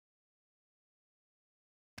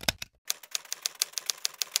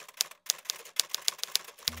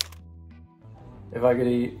If I could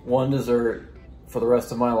eat one dessert for the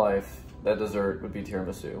rest of my life, that dessert would be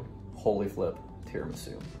tiramisu. Holy flip,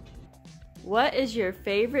 tiramisu. What is your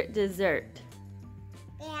favorite dessert?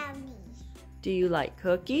 Brownie Do you like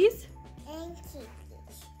cookies? and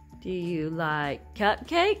cookies. Do you like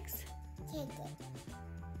cupcakes? Cake.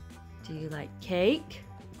 Do you like cake?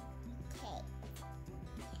 Cake.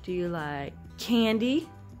 Do you like candy?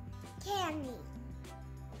 Candy.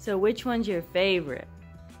 So which one's your favorite?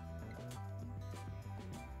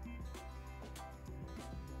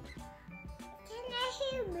 Can I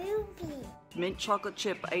hear movie? Mint chocolate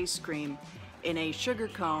chip ice cream in a sugar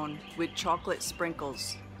cone with chocolate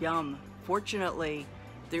sprinkles. Yum. Fortunately,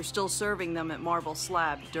 they're still serving them at Marble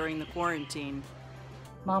Slab during the quarantine.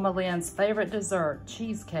 Mama Lynn's favorite dessert,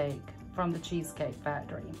 cheesecake from the Cheesecake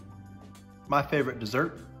Factory. My favorite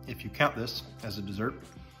dessert, if you count this as a dessert,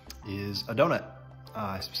 is a donut.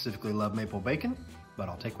 I specifically love maple bacon, but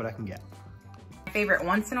I'll take what I can get. My favorite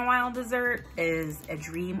once in a while dessert is a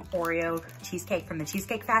Dream Oreo cheesecake from the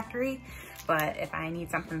Cheesecake Factory. But if I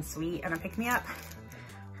need something sweet and a pick-me-up,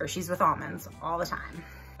 Hershey's with almonds all the time.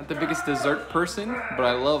 Not the biggest dessert person, but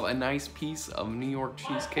I love a nice piece of New York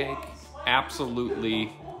cheesecake.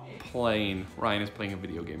 Absolutely plain. Ryan is playing a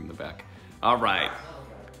video game in the back. All right.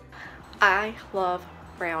 I love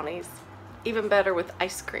brownies, even better with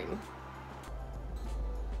ice cream.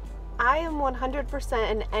 I am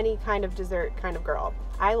 100% an any kind of dessert kind of girl.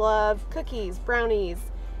 I love cookies, brownies,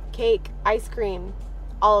 cake, ice cream,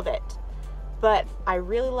 all of it. But I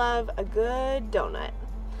really love a good donut.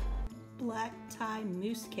 Black tie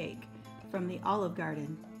mousse cake from the Olive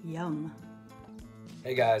Garden. Yum.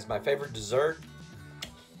 Hey guys, my favorite dessert,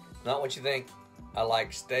 not what you think. I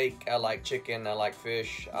like steak, I like chicken, I like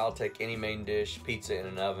fish. I'll take any main dish, pizza in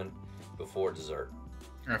an oven before dessert.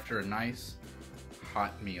 After a nice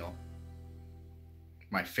hot meal,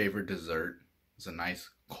 my favorite dessert is a nice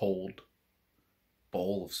cold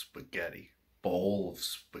bowl of spaghetti. Bowl of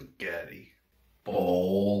spaghetti.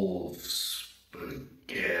 Bowl of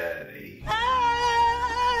spaghetti.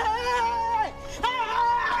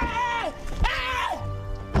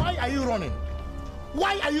 Why are you running?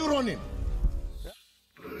 Why are you running?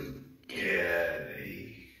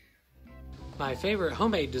 Spaghetti. My favorite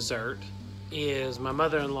homemade dessert is my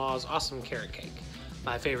mother-in-law's awesome carrot cake.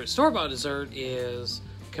 My favorite store-bought dessert is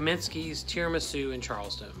Kaminsky's tiramisu in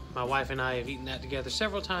Charleston. My wife and I have eaten that together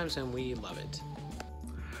several times and we love it.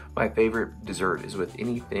 My favorite dessert is with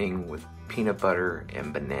anything with peanut butter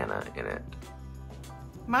and banana in it.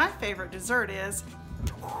 My favorite dessert is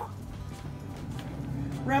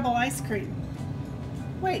Rebel ice cream.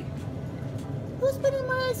 Wait, who's been in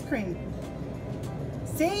my ice cream?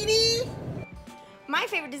 Sadie? My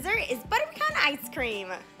favorite dessert is butter pecan ice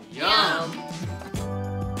cream. Yum.